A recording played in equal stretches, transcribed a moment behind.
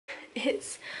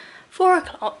It's 4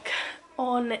 o'clock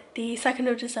on the 2nd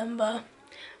of December.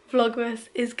 Vlogmas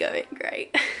is going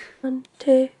great. 1,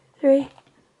 2, 3.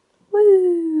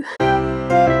 Woo!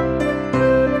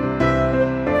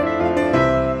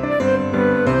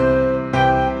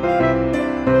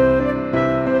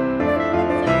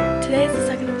 Today is the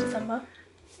 2nd of December.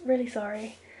 Really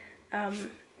sorry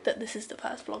that this is the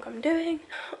first vlog I'm doing.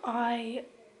 I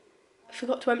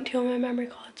forgot to empty all my memory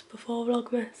cards before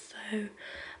Vlogmas, so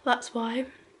that's why.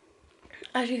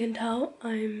 As you can tell,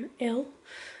 I'm ill.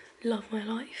 Love my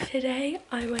life. Today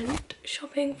I went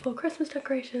shopping for Christmas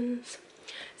decorations,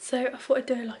 so I thought I'd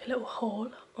do like a little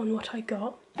haul on what I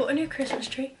got. Bought a new Christmas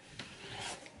tree,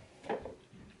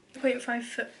 0.5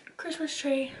 foot Christmas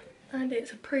tree, and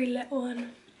it's a pre-lit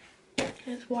one.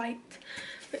 It's white,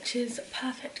 which is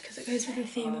perfect because it goes with the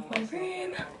theme of my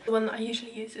room. The one that I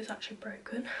usually use is actually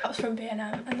broken. That was from B&M,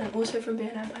 and then also from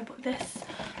B&M I bought this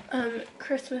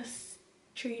Christmas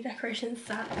tree decoration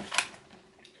set.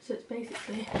 So it's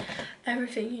basically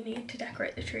everything you need to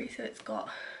decorate the tree. So it's got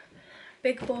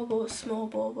big baubles, small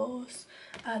baubles,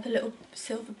 the little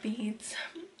silver beads,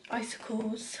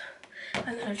 icicles,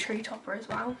 and then a tree topper as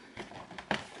well,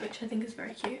 which I think is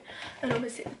very cute. And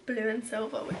obviously it's blue and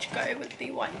silver, which go with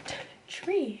the white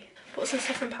tree. Bought some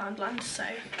stuff from Poundland, so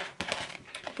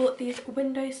bought these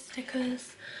window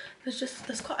stickers.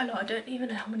 There's quite a lot. I don't even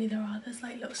know how many there are. There's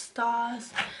like little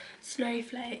stars,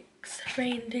 snowflakes,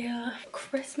 reindeer,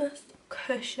 Christmas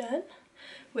cushion,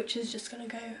 which is just gonna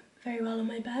go very well on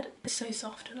my bed. It's so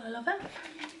soft and I love it.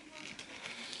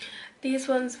 These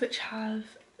ones which have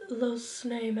little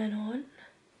snowmen on,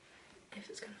 if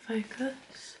it's gonna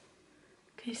focus.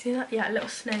 Can you see that? Yeah, little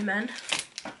snowmen.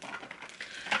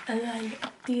 And then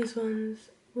these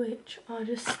ones which are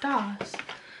just stars.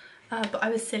 But I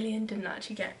was silly and didn't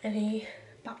actually get any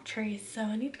batteries, so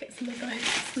I need to get some of those.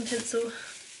 Some tinsel.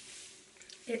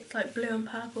 It's like blue and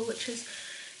purple, which is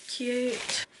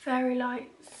cute. Fairy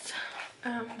lights.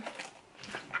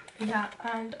 Yeah,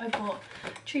 and I bought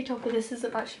tree topper. This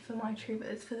isn't actually for my tree, but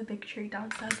it's for the big tree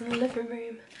downstairs in the living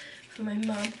room for my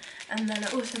mum. And then I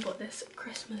also bought this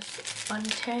Christmas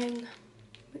bunting,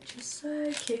 which is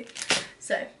so cute.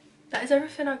 So that is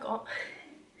everything I got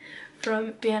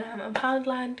from B&M and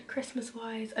Poundland Christmas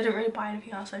wise. I didn't really buy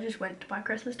anything else. I just went to buy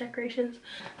Christmas decorations.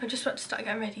 I'm just about to start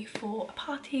getting ready for a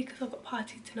party because I've got a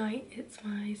party tonight. It's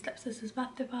my stepsister's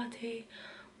birthday party,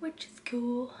 which is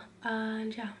cool.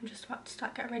 And yeah, I'm just about to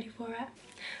start getting ready for it.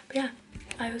 But yeah,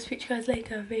 I will speak to you guys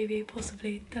later, maybe,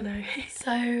 possibly, don't know.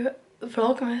 So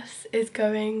Vlogmas is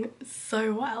going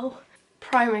so well.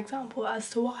 Prime example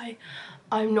as to why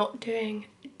I'm not doing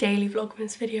daily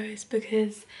Vlogmas videos,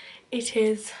 because it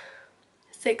is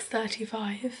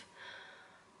 6:35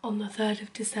 on the 3rd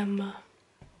of December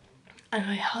and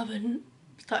I haven't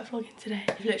started vlogging today.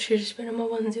 I've literally just been on my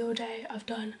onesie all day. I've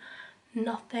done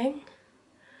nothing,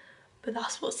 but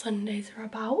that's what Sundays are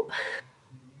about.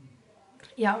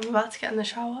 Yeah, I'm about to get in the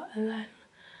shower and then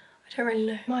I don't really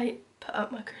know. I might put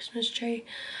up my Christmas tree,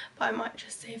 but I might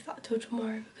just save that till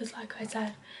tomorrow because, like I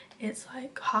said, it's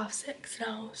like 6:30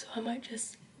 now, so I might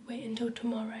just wait until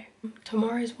tomorrow.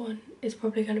 Tomorrow's one is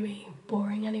probably going to be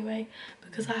boring anyway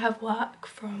because I have work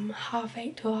from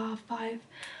 8:30 till 5:30,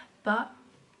 but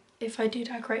if I do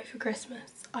decorate for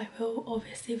Christmas I will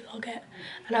obviously vlog it,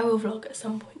 and I will vlog at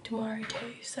some point tomorrow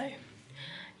too. So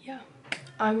yeah,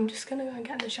 I'm just gonna go and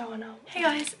get in the shower now. Hey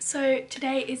guys, so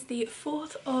today is the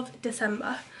 4th of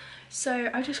December. So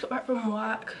I just got back from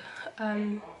work.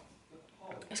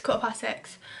 It's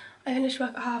 6:15. I finished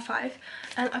work at 5:30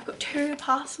 and I've got 2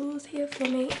 parcels here for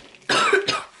me.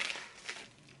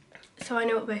 So I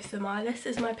know what both of them are. This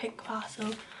is my pink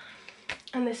parcel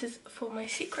and this is for my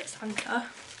Secret Santa.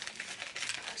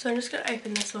 So I'm just going to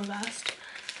open this one first.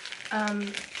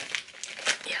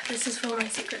 Yeah, this is for my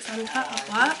Secret Santa at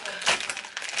work.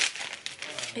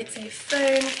 It's a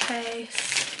phone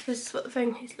case. This is what the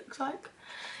phone case looks like.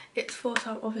 It's for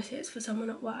obviously it's for someone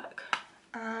at work,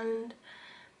 and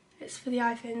it's for the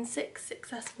iPhone 6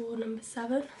 successful number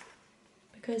 7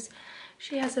 because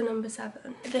she has a number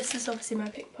 7. This is obviously my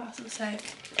pink parcel, so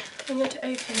I'm going to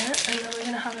open it and then we're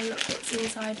going to have a look what's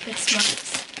inside this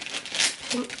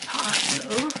month's pink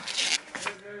parcel.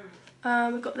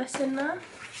 We've got this in there.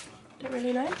 Don't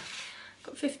really know.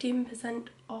 Got 15%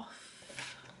 off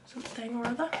something or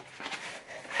other.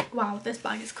 Wow, this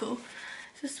bag is cool.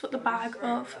 This is what the bag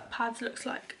of pads looks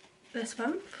like this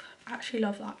month. I actually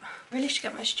love that. I really should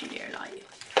get my studio light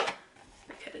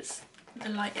because the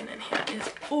lighting in here is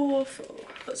awful.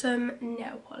 Got some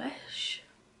nail polish.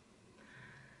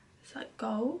 It's like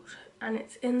gold and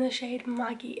it's in the shade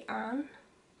Maggie Ann.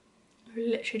 I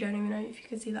literally don't even know if you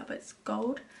can see that, but it's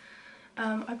gold.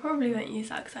 I probably won't use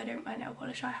that because I don't wear nail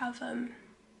polish. I have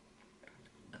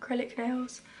acrylic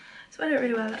nails, so I don't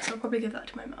really wear that, so I'll probably give that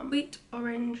to my mum. Sweet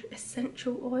Orange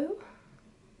Essential Oil.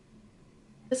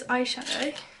 This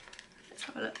eyeshadow, let's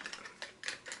have a look.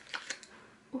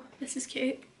 Oh, this is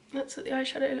cute. That's what the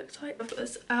eyeshadow looks like. I've got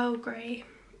this Earl Grey,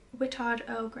 Wittard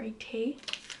Earl Grey tea.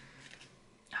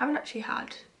 I haven't actually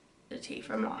had the tea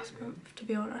from last month, to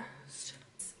be honest.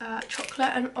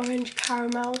 Chocolate and orange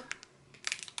caramel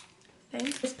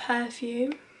thing. This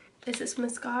perfume. This is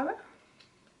mascara.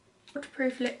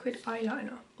 Waterproof liquid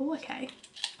eyeliner. Oh, okay.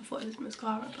 I thought it was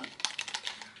mascara, but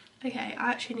okay.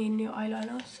 I actually need a new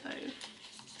eyeliner, so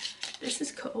this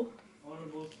is cool.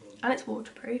 And it's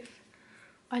waterproof.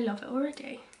 I love it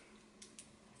already.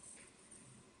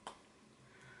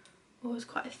 Oh, it's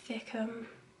quite a thick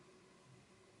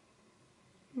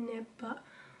nib, but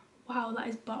wow, that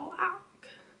is black.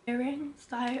 Earrings,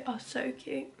 they are so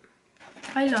cute.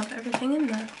 I love everything in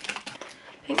there.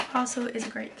 Pink Parcel is a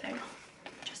great thing,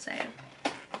 just saying.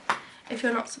 If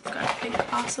you're not subscribed to Pink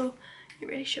Parcel, you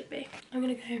really should be. I'm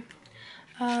gonna go.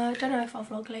 Don't know if I'll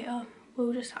vlog later,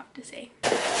 we'll just have to see.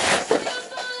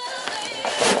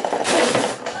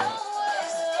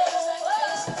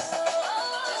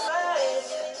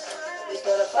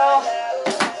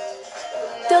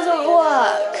 Doesn't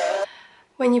work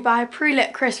when you buy a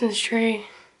pre-lit Christmas tree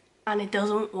and it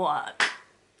doesn't work.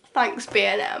 Thanks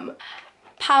B&M.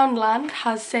 Poundland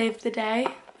has saved the day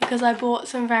because I bought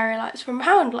some fairy lights from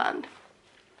Poundland.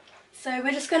 So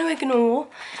we're just going to ignore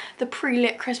the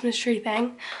pre-lit Christmas tree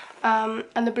thing and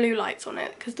the blue lights on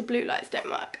it because the blue lights don't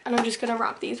work, and I'm just going to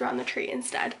wrap these around the tree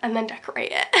instead and then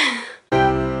decorate it.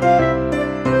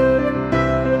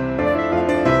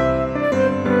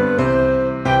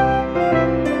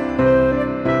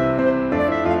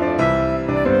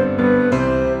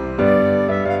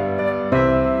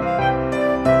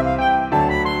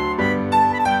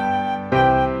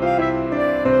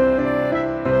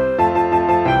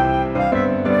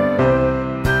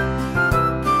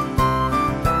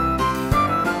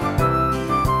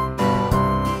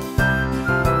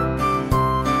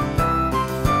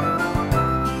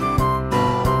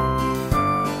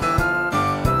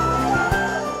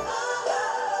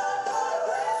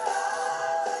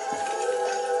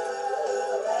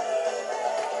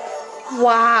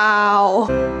 Wow.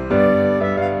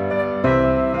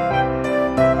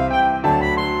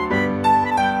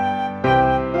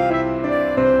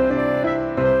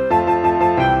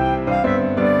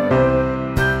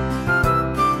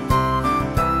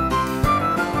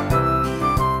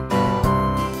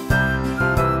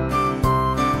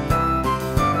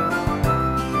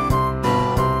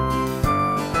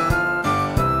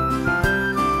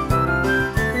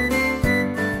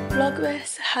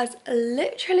 Vlogmas has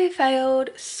literally failed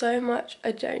so much.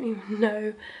 I don't even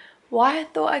know why I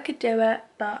thought I could do it,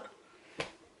 but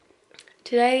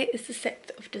today is the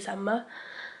 6th of December,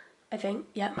 I think.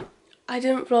 Yeah, I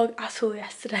didn't vlog at all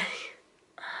yesterday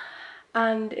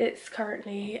and it's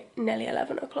currently nearly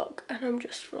 11 o'clock and I'm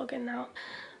just vlogging now.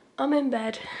 I'm in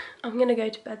bed. I'm gonna go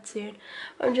to bed soon.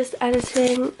 I'm just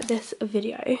editing this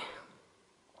video,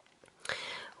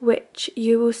 which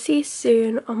you will see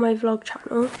soon on my vlog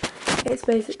channel. It's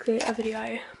basically a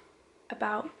video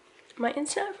about my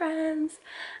internet friends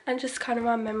and just kind of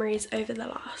our memories over the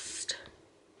last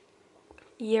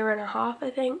year and a half, I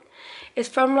think. It's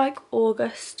from like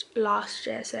August last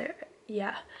year, so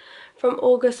yeah, from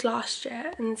August last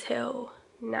year until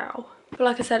now. But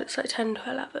like I said, it's like 10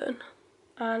 to 11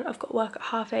 and I've got work at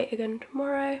 8:30 again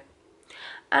tomorrow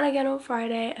and again on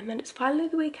Friday, and then it's finally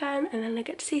the weekend and then I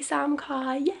get to see Sam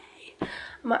Kai. Yay!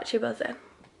 I'm actually buzzing.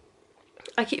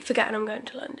 I keep forgetting I'm going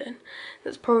to London.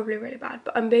 That's probably really bad,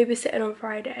 but I'm babysitting on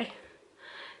Friday,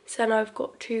 so then I've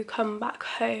got to come back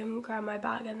home, grab my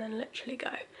bag and then literally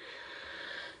go.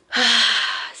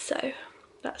 So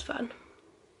that's fun.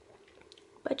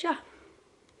 But yeah,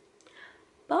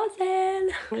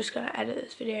 buzzing. I'm just gonna edit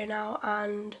this video now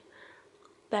and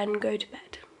then go to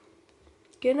bed.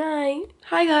 Good night.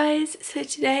 Hi guys, so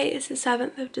today is the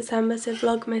 7th of December, so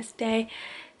Vlogmas day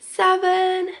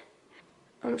 7.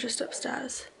 I'm just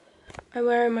upstairs. I'm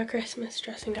wearing my Christmas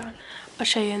dressing gown. I'll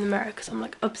show you in the mirror because I'm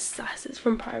like obsessed. It's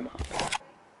from Primark.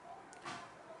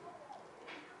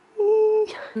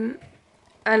 And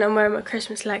I'm wearing my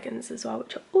Christmas leggings as well,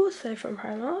 which are also from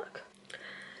Primark.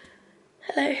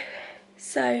 Hello.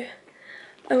 So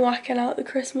I'm whacking out the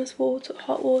Christmas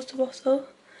hot water bottle.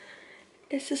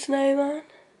 It's a snowman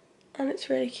and it's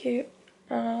really cute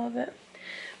and I love it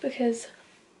because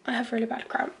I have really bad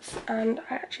cramps and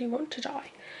I actually want to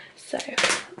die, so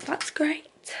that's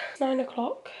great. 9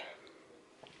 o'clock.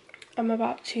 I'm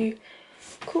about to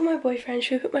Call my boyfriend.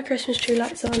 Should we put my Christmas tree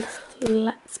lights on?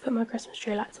 Let's put my Christmas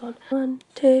tree lights on. 1,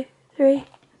 2, 3.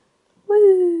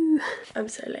 Woo! I'm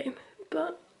so lame,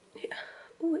 but yeah.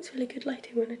 Oh, it's really good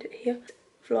lighting when I do it here.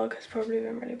 Vlog has probably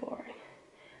been really boring,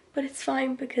 but it's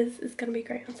fine because it's gonna be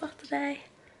great on Saturday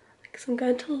because I'm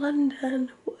going to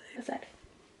London. As I said,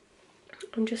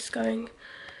 I'm just going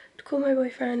to call my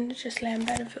boyfriend, just lay in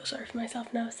bed and feel sorry for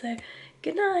myself now, so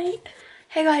good night.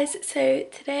 Hey guys, so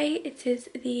today it is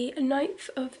the 9th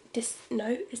of it's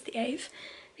the 8th.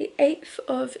 The 8th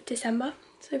of December,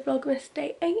 so Vlogmas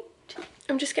day 8.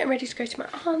 I'm just getting ready to go to my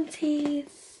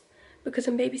auntie's because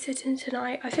I'm babysitting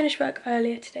tonight. I finished work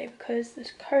earlier today because the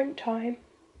current time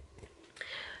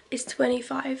is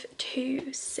 25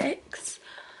 to 6.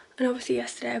 And obviously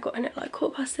yesterday I got in at like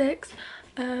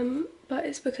 6:15. But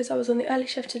it's because I was on the early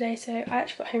shift today, so I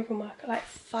actually got home from work at like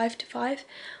 5 to 5.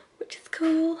 Which is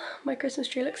cool. My Christmas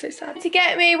tree looks so sad. To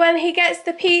get me when he gets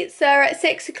the pizza at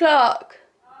 6 o'clock.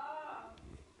 Oh.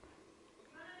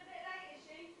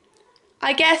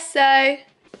 I guess so.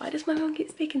 Why does my mum keep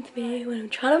speaking to me when I'm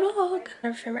trying to vlog?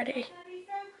 Everything ready. It's going to be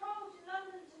so cold in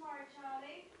London tomorrow,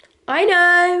 Charlie. I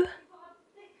know. You've got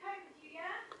a thick coat with you,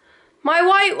 yeah? My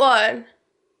white one.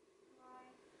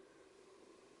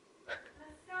 Right. And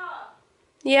a scarf.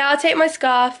 Yeah, I'll take my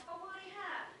scarf. Got one you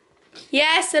have?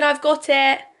 Yes, and I've got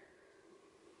it.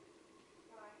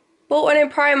 Bought one in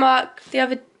Primark the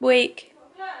other week.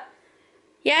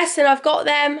 Yes, and I've got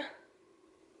them.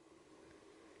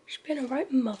 She's been a right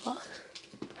mother,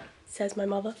 says my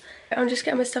mother. I'm just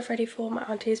getting my stuff ready for my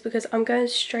auntie's because I'm going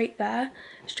straight there,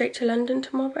 straight to London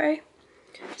tomorrow.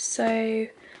 So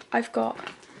I've got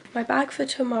my bag for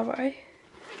tomorrow,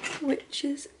 which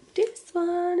is this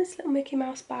one, this little Mickey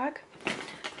Mouse bag.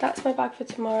 That's my bag for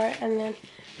tomorrow, and then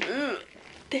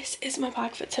this is my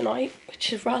bag for tonight,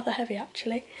 which is rather heavy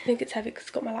actually. I think it's heavy because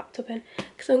it's got my laptop in,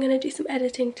 because I'm going to do some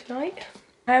editing tonight.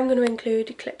 I am going to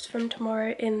include clips from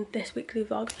tomorrow in this weekly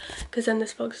vlog, because then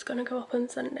this vlog is going to go up on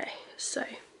Sunday. So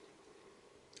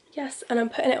yes, and I'm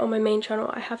putting it on my main channel,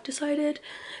 I have decided,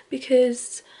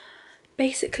 because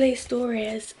basically story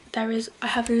is I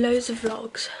have loads of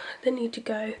vlogs that need to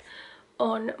go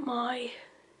on my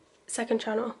second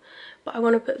channel, but I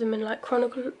want to put them in like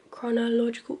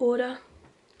chronological order,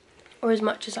 or as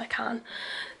much as I can.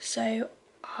 So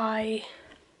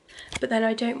but then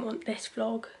I don't want this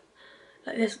vlog,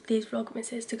 like these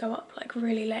vlogmases, to go up like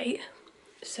really late.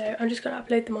 So I'm just gonna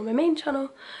upload them on my main channel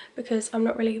because I'm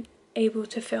not really able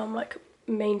to film like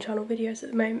main channel videos at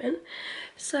the moment.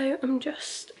 So I'm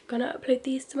just gonna upload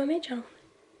these to my main channel.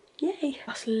 Yay!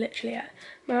 That's literally it.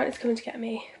 My aunt is coming to get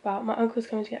me, well, my uncle's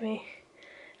coming to get me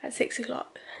at 6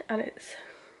 o'clock, and it's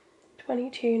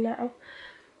 22 now.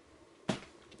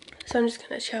 So I'm just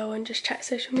gonna chill and just check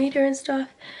social media and stuff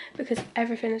because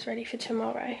everything is ready for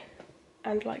tomorrow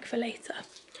and like for later.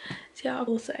 So yeah,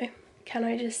 also, can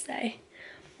I just say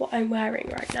what I'm wearing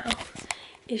right now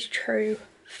is true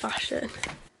fashion.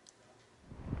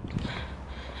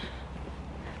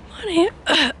 Morning.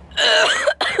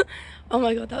 Oh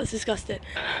my god, that was disgusting.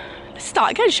 Let's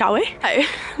start again, shall we? Oh,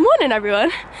 morning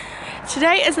everyone.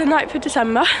 Today is the 9th of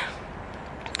December.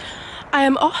 I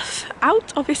am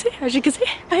out obviously, as you can see.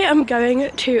 I am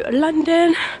going to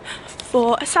London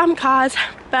for Sam Carr's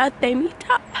birthday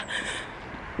meetup.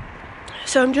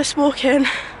 So I'm just walking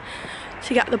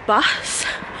to get the bus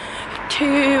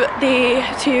to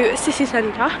city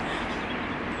centre,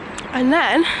 and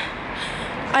then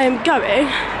I am going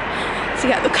to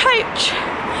get the coach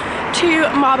to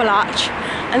Marble Arch,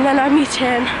 and then I'm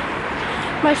meeting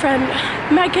my friend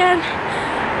Megan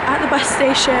at the bus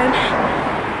station,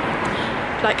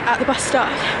 like at the bus stop,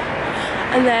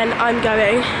 and then I'm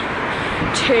going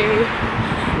to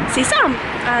see Sam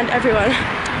and everyone.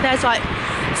 There's like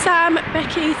Sam,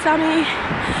 Becky, Sammy,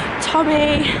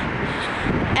 Tommy,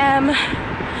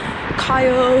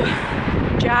 Kyle,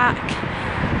 Jack,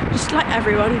 just like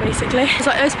everyone basically. It's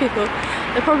like those people,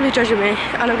 they're probably judging me,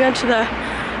 and I'm going to the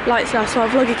lights now, so I'll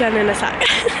vlog again in a sec.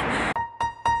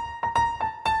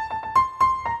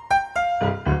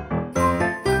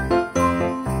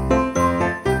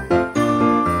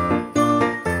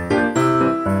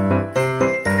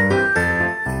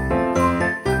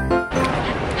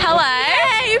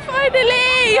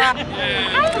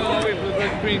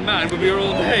 Man, we'll be here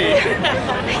all day.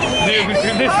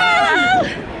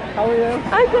 How are you?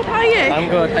 I'm good, how are you? I'm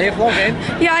good. Are you vlogging?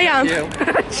 Yeah, I am.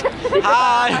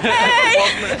 Hi! Hey!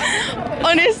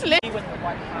 Honestly. I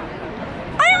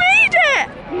made it!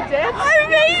 You did? I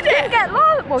made it! Didn't get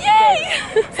long. Yay!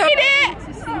 Made it!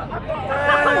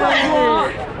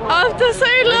 After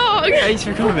so long. Thanks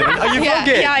for coming. Are you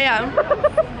vlogging? Yeah, I am.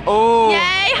 Oh!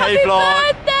 Yay! Happy vlog.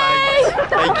 birthday!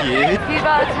 Thank you. You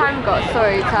got a time got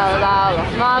story to tell about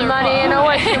my money and a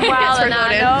wishing well and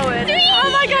I know it. Oh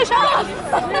my gosh,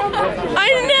 I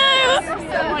know!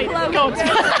 Oh my god.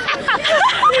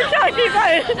 You can't keep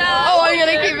it. No. Oh, I'm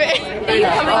gonna keep it.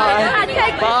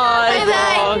 Bye.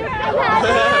 Bye.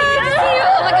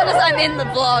 Oh my goodness, I'm in the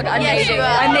vlog. I made it.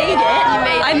 I made it.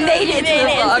 I made it to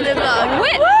the vlog.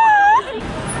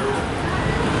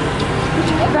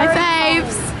 My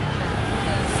faves.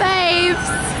 Faves.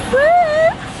 Woo.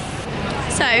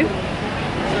 So,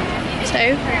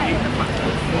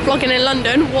 vlogging in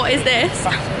London, what is this?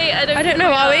 I don't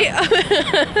know, are we?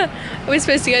 Are we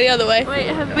supposed to go the other way?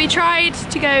 Wait, we tried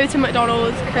to go to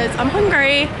McDonald's because I'm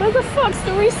hungry. Where the fuck's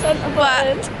the recenter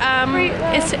button?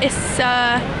 But it's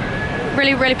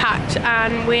really, really packed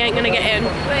and we ain't gonna get in.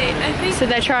 Wait, I think so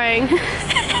they're trying to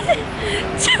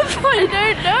find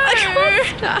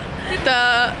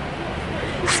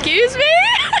excuse me?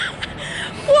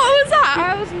 What was that?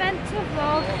 I was meant to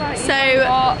vlog, but so,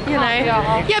 you know.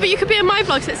 Yeah, but you could be in my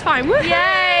vlog, so it's fine. Woohoo!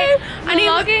 Yay!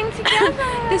 Vlogging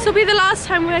together. This will be the last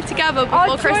time we're together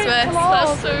before Christmas.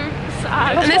 That's so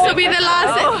sad. And this will be the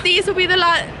last. These will be the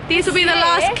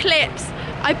last clips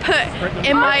I put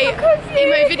in my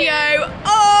video.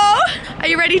 Oh! Are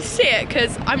you ready to see it?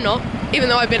 Because I'm not, even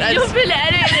though I've been edited. You've been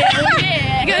edited.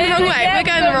 We're going the wrong way. We're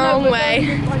going the wrong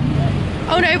way.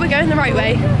 Oh no, we're going the right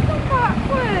way.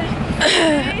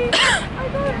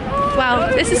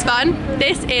 Well, this is fun.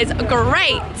 This is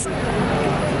great.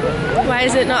 Why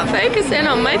is it not focusing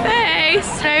on my face?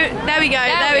 So there we go.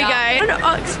 There we go. On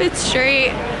Oxford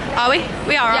Street. Are we?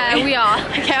 We are. Yeah, aren't we? We are.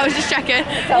 Okay, I was just checking.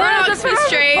 We're on Oxford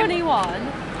Street. 21.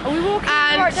 Are we walking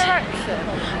in the right direction?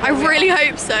 I really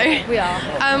hope so. We are.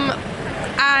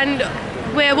 And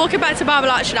we're walking back to Marble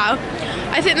Arch now.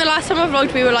 I think the last time I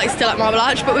vlogged we were like still at Marble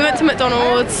Arch, but we went to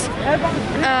McDonald's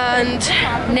and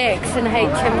Nick's and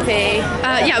HMP.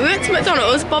 yeah, we went to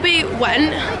McDonald's. Bobby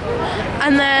went,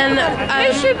 and then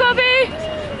Miss you, Bobby.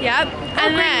 yeah,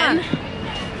 and then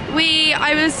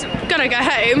I was gonna go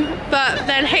home, but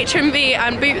then HMV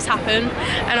and Boots happened,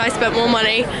 and I spent more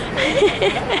money.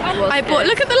 I bought.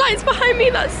 Look at the lights behind me.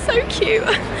 That's so cute.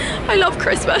 I love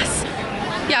Christmas.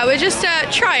 Yeah, we're just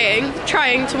trying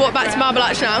to walk back to Marble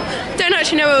Arch now. Don't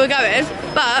actually know where we're going,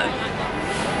 but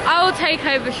I will take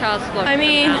over Charles' vlog. I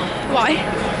mean, why?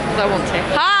 Because I want to.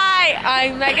 Hi,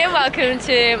 I'm Megan. Welcome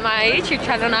to my YouTube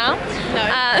channel now. No.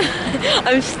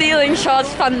 I'm stealing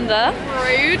Charles' thunder.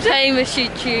 Rude. Famous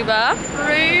YouTuber.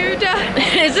 Rude.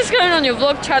 Is this going on your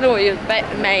vlog channel or your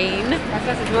main? My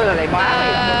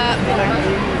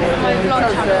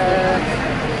vlog channel.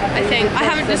 I think. I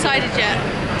haven't decided yet.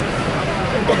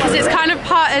 Because it's kind of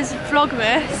part as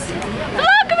Vlogmas.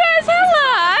 Vlogmas,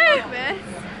 hello! Vlogmas.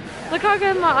 Look how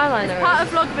good my eyeliner is. Part of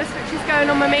Vlogmas, which is going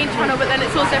on my main channel, but then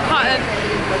it's also part of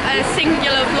a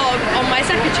singular vlog on my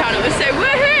second channel. So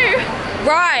woohoo!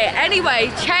 Right,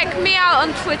 anyway, check me out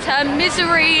on Twitter,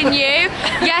 Misery and You.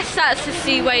 Yes, that's the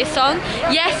Seaway song.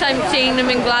 Yes, I'm seeing them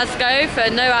in Glasgow for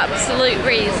no absolute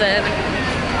reason.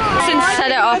 Since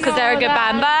set it off because they're a good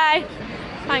band. Bye!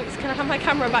 Thanks, can I have my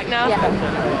camera back now? Yeah.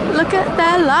 Look at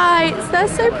their lights, they're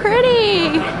so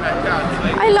pretty.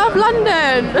 I love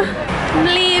London. I'm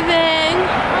leaving.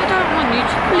 I don't want you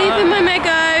to go. Leaving my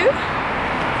Mego.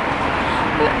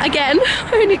 Again,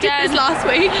 I only did this last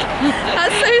week.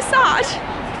 That's so sad.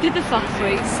 Did this last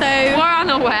week. So, we're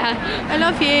unaware. I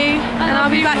love you, and I'll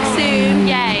be back soon.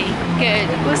 Yay, good.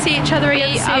 We'll see each other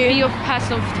again soon. I'll be your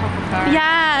personal photographer.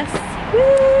 Yes.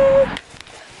 Woo.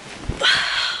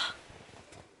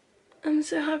 I'm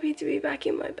so happy to be back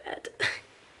in my bed.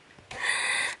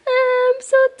 I'm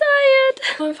so tired.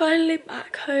 I'm finally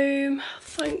back home,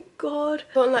 thank God.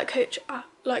 I got on that coach at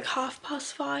like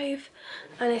 5:30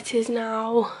 and it is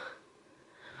now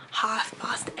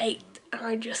 8:30 and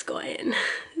I just got in.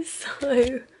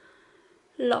 So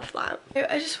love that. So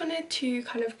I just wanted to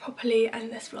kind of properly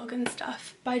end this vlog and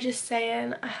stuff by just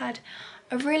saying I had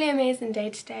a really amazing day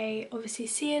today. Obviously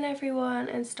seeing everyone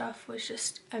and stuff was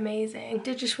just amazing. I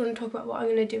did just want to talk about what I'm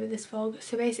going to do with this vlog.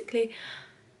 So basically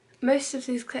most of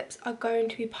these clips are going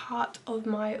to be part of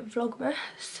my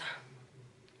Vlogmas.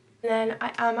 And then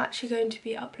I am actually going to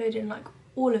be uploading like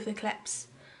all of the clips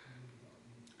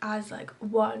as like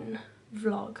one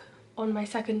vlog on my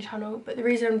second channel. But the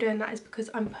reason I'm doing that is because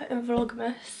I'm putting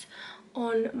Vlogmas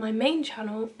on my main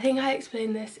channel. I think I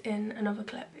explained this in another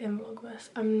clip in Vlogmas,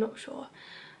 I'm not sure.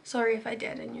 Sorry if I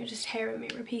did and you're just hearing me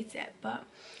repeat it, but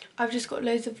I've just got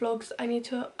loads of vlogs I need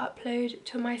to upload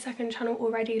to my second channel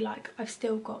already. Like I've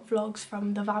still got vlogs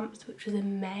from the Vamps, which was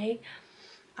in May,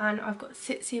 and I've got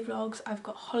Sitsy vlogs, I've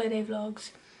got holiday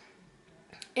vlogs,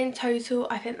 In total,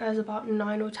 I think there's about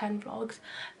 9 or 10 vlogs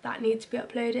that need to be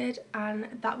uploaded,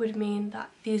 and that would mean that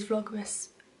these Vlogmas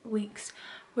weeks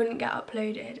wouldn't get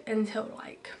uploaded until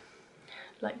like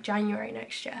January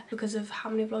next year because of how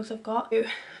many vlogs I've got. So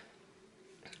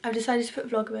I've decided to put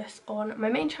Vlogmas on my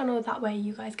main channel, that way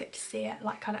you guys get to see it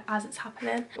like kind of as it's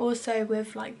happening. Also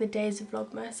with like the days of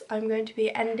Vlogmas, I'm going to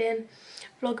be ending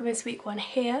Vlogmas week 1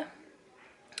 here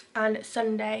and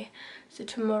Sunday, so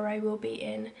tomorrow will be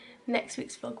in next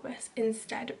week's Vlogmas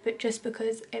instead, but just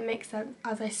because it makes sense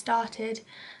as I started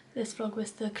this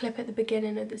Vlogmas, the clip at the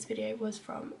beginning of this video was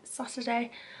from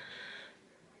Saturday,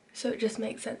 so it just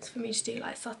makes sense for me to do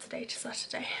like Saturday to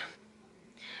Saturday.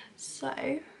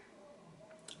 So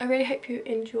I really hope you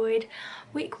enjoyed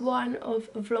week 1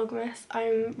 of Vlogmas.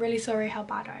 I'm really sorry how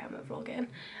bad I am at vlogging.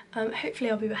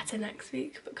 Hopefully I'll be better next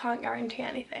week, but can't guarantee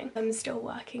anything. I'm still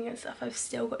working and stuff. I've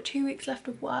still got 2 weeks left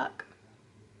of work,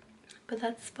 but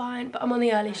that's fine. But I'm on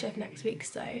the early shift next week,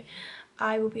 so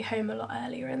I will be home a lot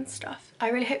earlier and stuff. I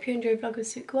really hope you enjoyed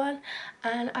Vlogmas week 1,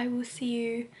 and I will see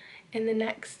you in the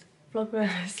next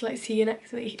Vlogmas, like see you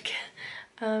next week.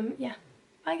 Yeah,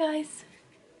 bye guys.